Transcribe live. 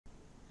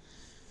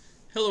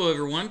Hello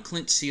everyone,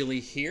 Clint Seeley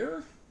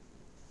here.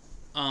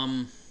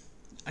 I've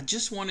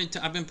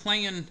been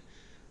playing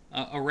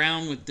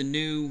around with the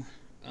new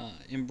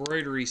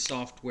embroidery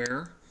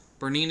software,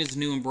 Bernina's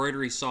new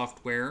embroidery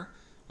software,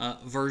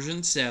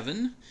 version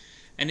 7.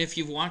 And if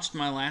you've watched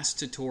my last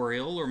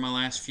tutorial or my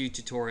last few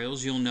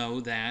tutorials, you'll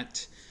know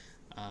that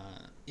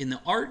in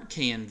the art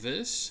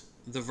canvas,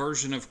 the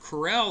version of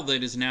Corel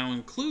that is now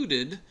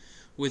included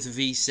with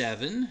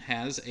V7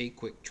 has a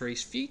quick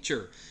trace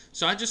feature.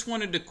 So I just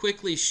wanted to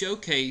quickly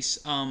showcase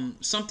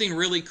something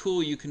really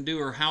cool you can do,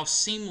 or how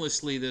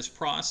seamlessly this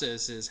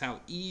process is,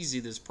 how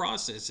easy this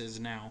process is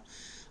now.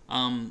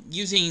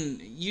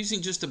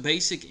 Using just a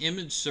basic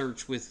image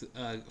search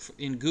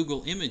in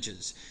Google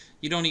Images.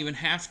 You don't even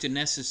have to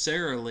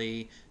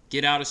necessarily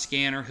get out a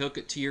scanner, hook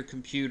it to your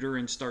computer,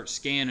 and start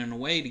scanning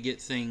away to get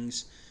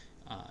things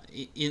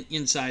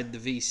inside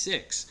the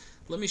V6.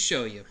 Let me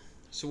show you.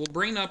 So we'll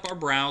bring up our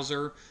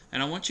browser,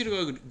 and I want you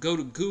to go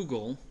to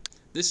Google.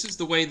 This is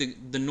the way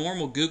the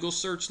normal Google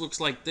search looks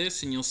like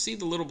this, and you'll see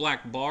the little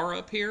black bar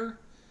up here.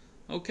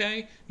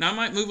 Okay, now I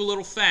might move a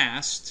little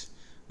fast.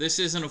 This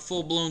isn't a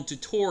full-blown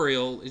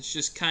tutorial, it's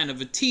just kind of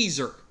a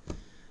teaser.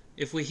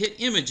 If we hit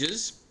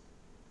images,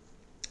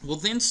 we'll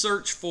then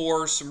search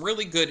for some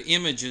really good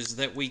images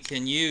that we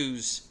can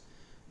use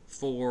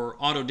for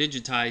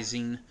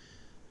auto-digitizing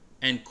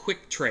and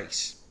quick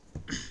trace.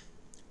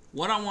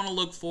 What I want to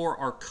look for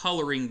are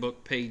coloring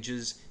book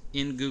pages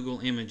in Google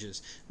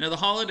Images. Now the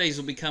holidays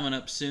will be coming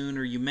up soon,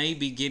 or you may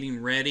be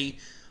getting ready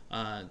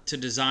to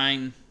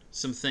design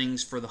some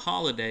things for the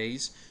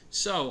holidays.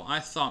 So I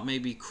thought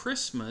maybe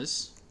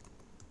Christmas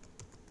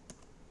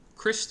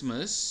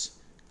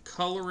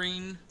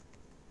coloring,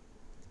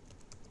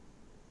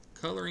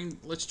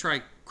 let's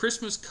try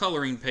Christmas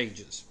coloring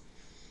pages.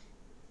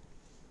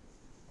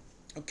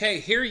 Okay,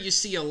 here you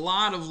see a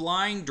lot of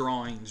line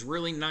drawings,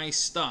 really nice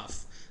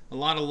stuff. A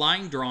lot of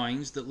line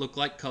drawings that look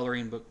like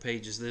coloring book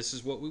pages. This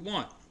is what we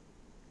want.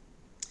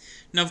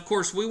 Now, of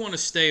course, we want to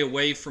stay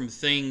away from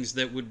things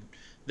that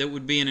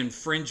would be an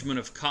infringement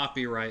of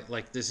copyright,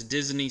 like this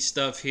Disney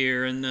stuff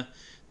here, and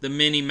the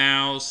Minnie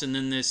Mouse, and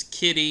then this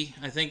kitty.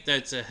 I think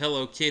that's a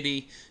Hello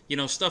Kitty. You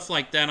know, stuff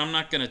like that. I'm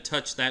not going to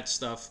touch that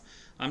stuff.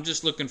 I'm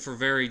just looking for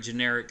very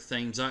generic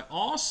things. I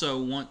also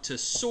want to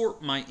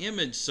sort my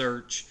image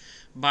search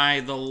by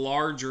the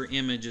larger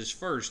images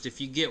first.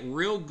 If you get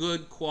real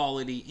good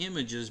quality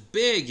images,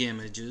 big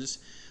images,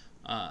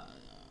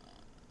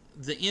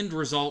 the end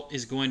result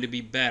is going to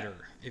be better.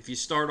 If you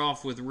start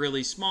off with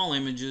really small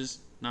images,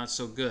 not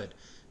so good.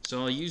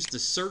 So I'll use the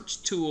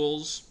search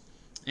tools,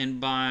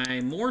 and by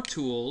more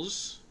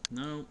tools,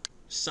 no,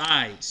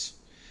 size.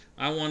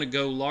 I want to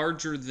go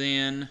larger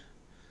than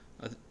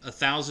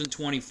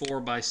 1024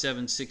 by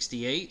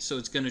 768, so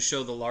it's going to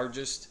show the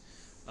largest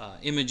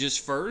images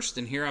first.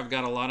 And here I've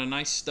got a lot of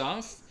nice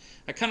stuff.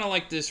 I kind of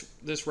like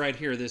this right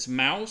here, this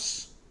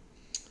mouse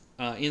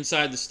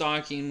inside the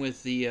stocking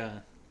with the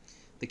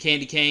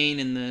candy cane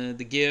and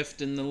the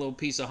gift and the little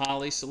piece of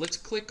holly. So let's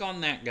click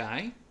on that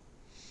guy,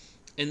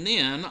 and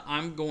then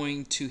I'm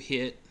going to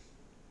hit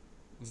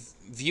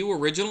view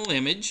original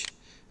image,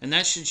 and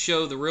that should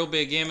show the real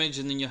big image.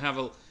 And then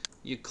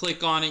you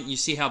click on it and you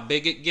see how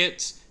big it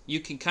gets. You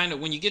can kind of,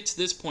 when you get to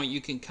this point,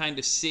 you can kind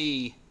of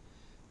see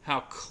how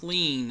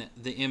clean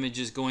the image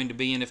is going to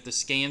be, and if the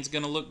scan's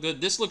going to look good.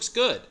 This looks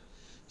good.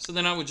 So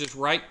then I would just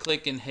right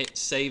click and hit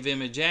save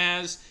image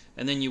as,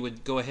 and then you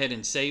would go ahead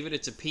and save it.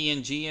 It's a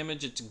PNG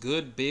image. It's a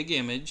good big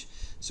image.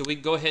 So we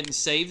go ahead and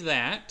save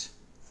that.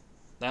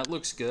 That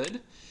looks good.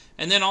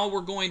 And then all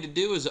we're going to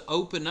do is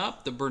open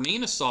up the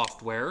Bernina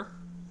software,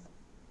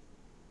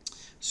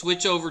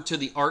 switch over to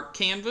the art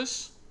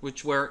canvas,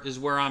 which is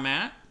where I'm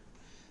at.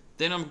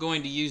 Then I'm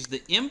going to use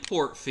the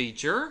import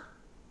feature.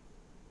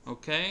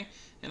 Okay,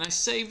 and I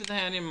saved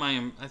that in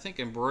my, I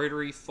think,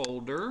 embroidery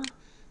folder,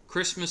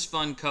 Christmas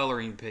fun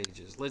coloring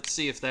pages. Let's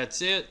see if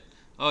that's it.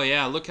 Oh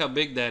yeah, look how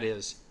big that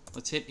is.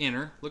 Let's hit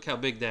enter. Look how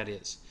big that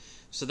is.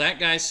 So that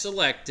guy's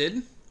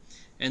selected.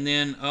 And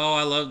then, oh,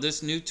 I love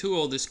this new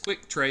tool, this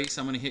quick trace.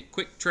 I'm going to hit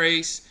quick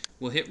trace.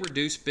 We'll hit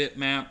reduce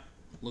bitmap.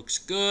 Looks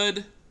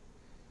good.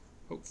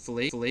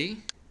 Hopefully.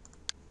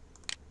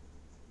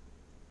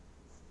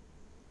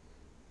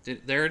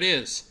 There it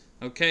is.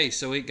 Okay,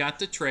 so we got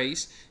the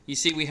trace. You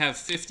see we have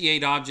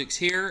 58 objects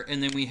here,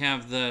 and then we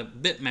have the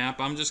bitmap.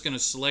 I'm just going to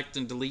select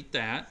and delete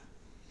that.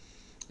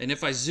 And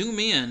if I zoom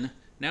in,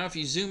 now if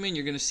you zoom in,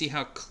 you're going to see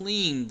how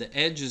clean the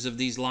edges of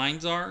these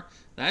lines are.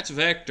 That's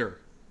vector.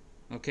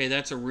 Okay,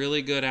 that's a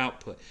really good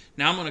output.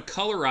 Now I'm going to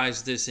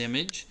colorize this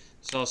image.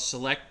 So I'll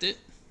select it,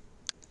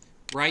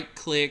 right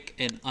click,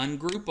 and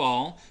ungroup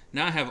all.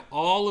 Now I have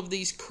all of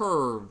these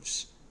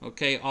curves.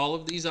 Okay, all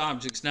of these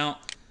objects. Now,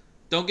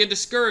 don't get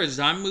discouraged.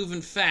 I'm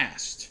moving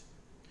fast.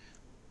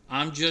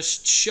 I'm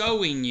just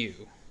showing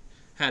you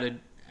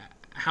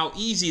how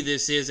easy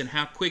this is and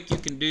how quick you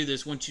can do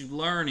this once you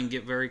learn and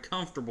get very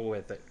comfortable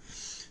with it.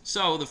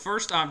 So the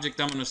first object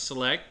I'm going to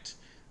select,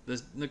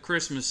 the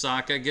Christmas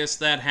sock. I guess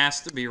that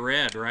has to be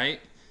red, right?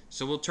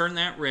 So we'll turn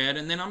that red,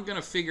 and then I'm going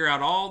to figure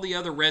out all the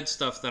other red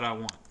stuff that I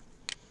want.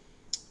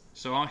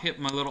 So I'll hit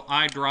my little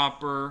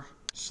eyedropper,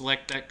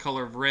 select that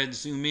color of red,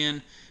 zoom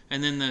in,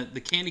 and then the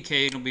candy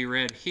cane will be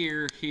red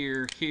here,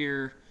 here,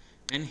 here,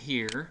 and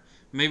here.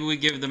 Maybe we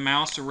give the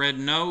mouse a red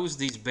nose.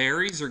 These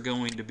berries are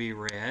going to be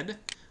red,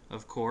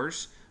 of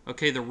course.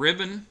 Okay, the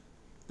ribbon,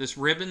 this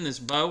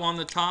bow on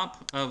the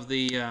top of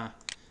the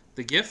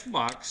gift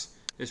box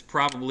is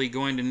probably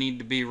going to need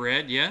to be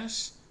red.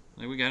 Yes,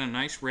 we got a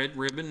nice red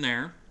ribbon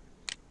there.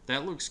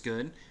 That looks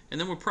good. And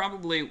then we'll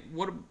probably,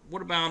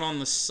 what about on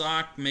the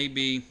sock?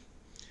 Maybe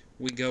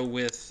we go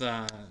with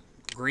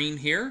green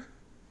here.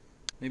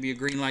 Maybe a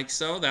green like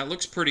so. That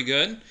looks pretty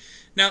good.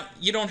 Now,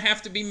 you don't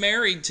have to be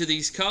married to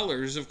these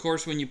colors. Of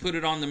course, when you put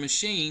it on the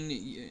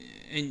machine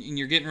and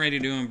you're getting ready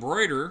to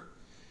embroider,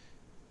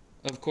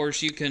 of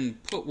course, you can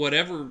put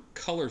whatever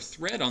color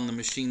thread on the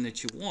machine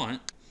that you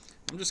want.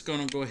 I'm just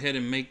going to go ahead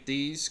and make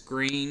these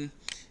green.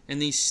 And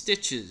these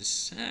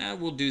stitches,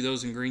 we'll do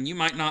those in green. You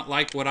might not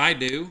like what I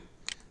do.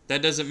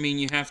 That doesn't mean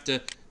you have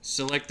to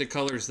select the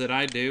colors that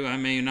I do. I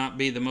may not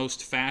be the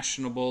most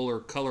fashionable or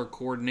color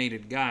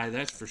coordinated guy,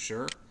 that's for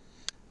sure.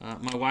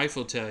 My wife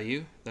will tell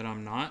you that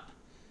I'm not.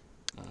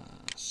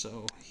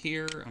 So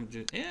here, I'm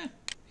just,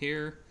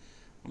 here.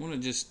 I want to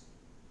just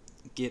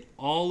get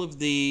all of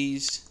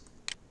these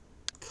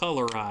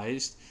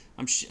colorized.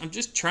 I'm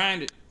just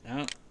trying to,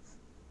 oh,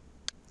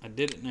 I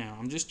did it now.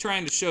 I'm just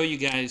trying to show you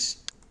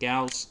guys,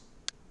 gals,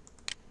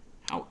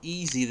 how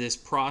easy this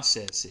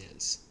process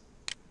is.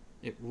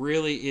 It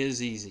really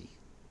is easy.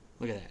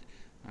 Look at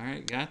that.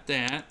 Alright, got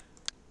that.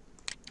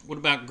 What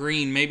about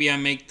green? Maybe I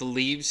make the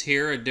leaves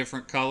here a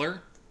different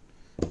color.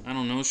 I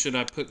don't know, should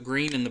I put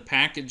green in the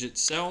package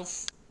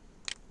itself?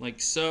 Like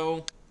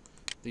so.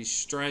 These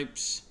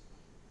stripes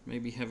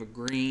maybe have a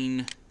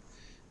green.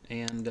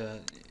 And,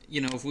 you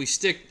know, if we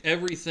stick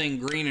everything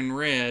green and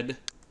red,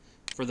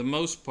 for the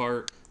most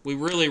part, we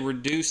really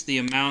reduce the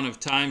amount of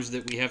times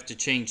that we have to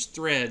change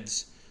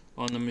threads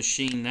on the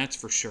machine, that's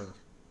for sure.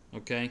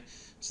 Okay?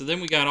 So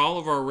then we got all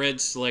of our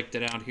reds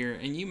selected out here,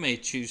 and you may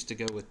choose to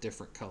go with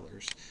different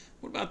colors.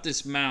 What about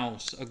this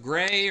mouse? A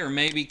gray or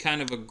maybe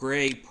kind of a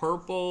gray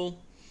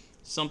purple?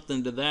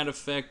 Something to that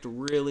effect,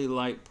 really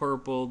light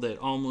purple that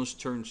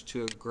almost turns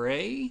to a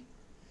gray.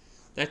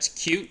 That's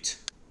cute.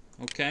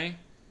 Okay?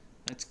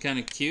 That's kind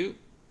of cute.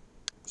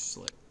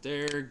 Select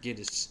there, get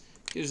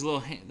his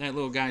little that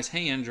little guy's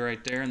hands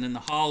right there, and then the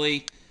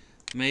holly.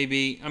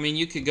 Maybe, I mean,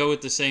 you could go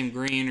with the same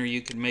green, or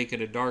you could make it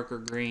a darker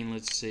green.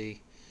 Let's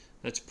see.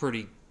 That's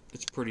pretty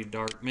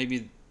dark.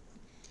 Maybe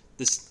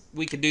this,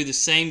 we could do the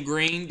same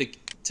green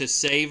to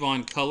save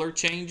on color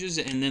changes,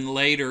 and then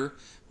later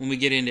when we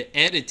get into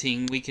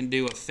editing, we can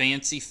do a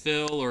fancy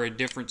fill or a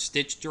different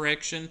stitch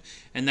direction,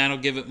 and that'll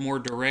give it more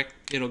direct.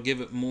 It'll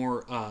give it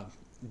more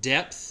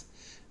depth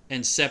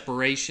and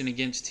separation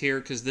against here,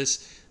 because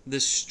this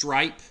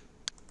stripe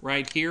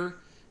right here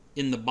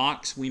in the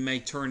box we may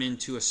turn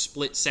into a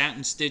split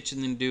satin stitch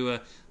and then do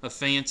a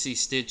fancy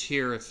stitch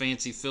here, a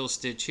fancy fill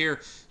stitch here.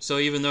 So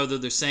even though they're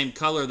the same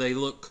color, they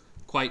look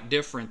quite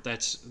different.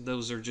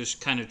 Those are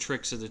just kind of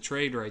tricks of the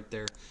trade right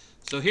there.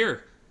 So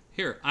here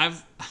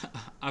I've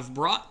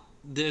brought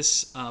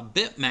this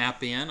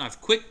bitmap in. I've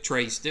quick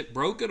traced it,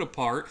 broke it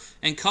apart,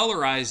 and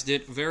colorized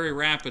it very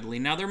rapidly.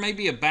 Now there may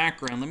be a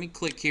background. Let me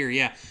click here.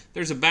 Yeah,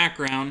 there's a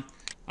background.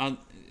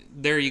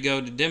 There you go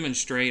to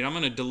demonstrate. I'm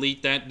going to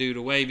delete that dude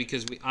away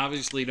because we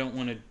obviously don't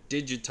want to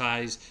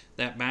digitize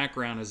that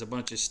background as a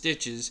bunch of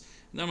stitches.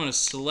 And I'm going to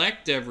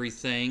select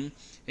everything,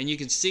 and you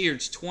can see here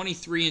it's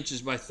 23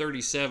 inches by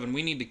 37.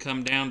 We need to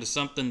come down to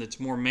something that's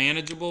more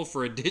manageable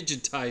for a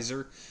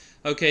digitizer.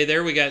 Okay,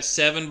 there we got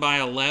 7 by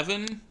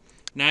 11.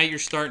 Now you're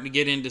starting to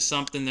get into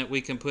something that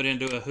we can put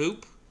into a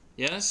hoop.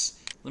 Yes?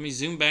 Let me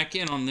zoom back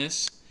in on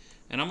this,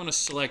 and I'm going to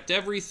select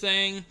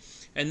everything.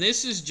 And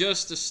this is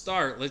just a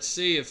start. Let's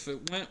see if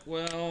it went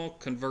well.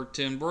 Convert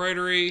to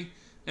embroidery.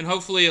 And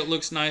hopefully it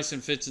looks nice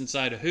and fits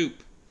inside a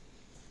hoop.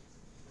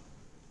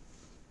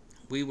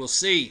 We will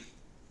see.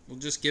 We'll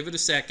just give it a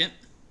second.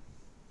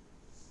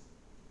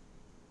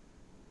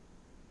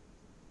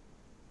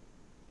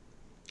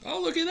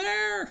 Oh, looky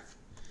there.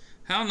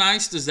 How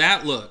nice does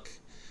that look?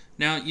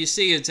 Now, you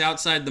see it's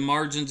outside the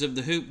margins of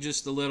the hoop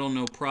just a little.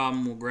 No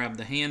problem. We'll grab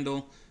the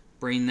handle.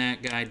 Bring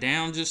that guy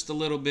down just a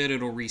little bit.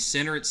 It'll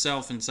recenter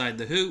itself inside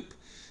the hoop.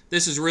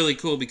 This is really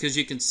cool because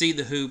you can see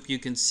the hoop. You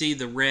can see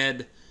the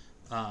red.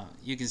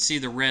 You can see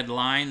the red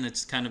line.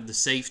 That's kind of the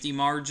safety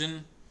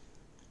margin.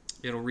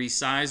 It'll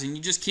resize, and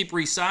you just keep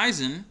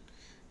resizing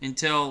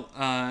until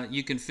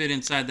you can fit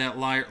inside that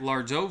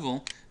large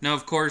oval. Now,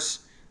 of course,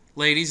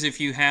 ladies, if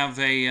you have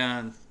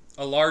a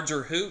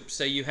larger hoop,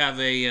 say you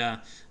have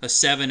a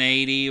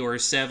 780 or a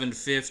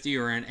 750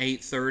 or an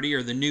 830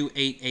 or the new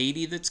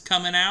 880 that's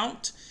coming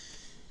out.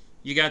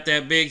 You got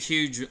that big,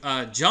 huge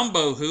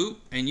jumbo hoop,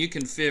 and you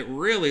can fit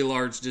really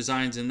large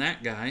designs in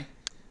that guy.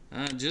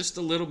 Just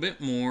a little bit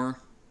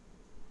more.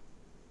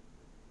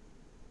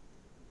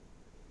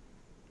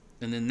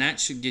 And then that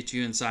should get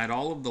you inside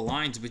all of the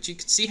lines. But you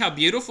can see how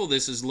beautiful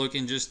this is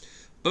looking just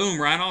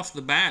Boom, right off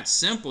the bat,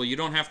 simple. You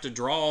don't have to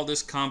draw all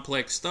this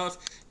complex stuff.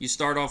 You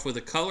start off with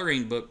a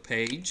coloring book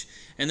page,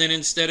 and then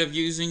instead of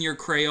using your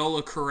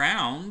Crayola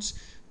crayons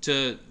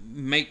to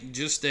make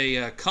just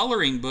a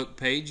coloring book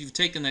page, you've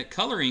taken that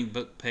coloring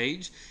book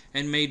page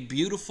and made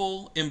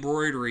beautiful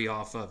embroidery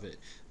off of it.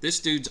 This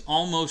dude's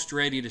almost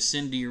ready to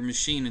send to your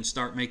machine and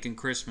start making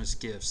Christmas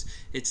gifts.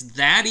 It's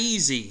that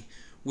easy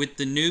with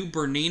the new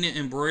Bernina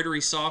embroidery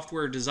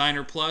software,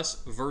 Designer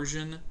Plus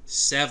version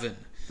 7.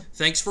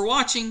 Thanks for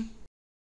watching.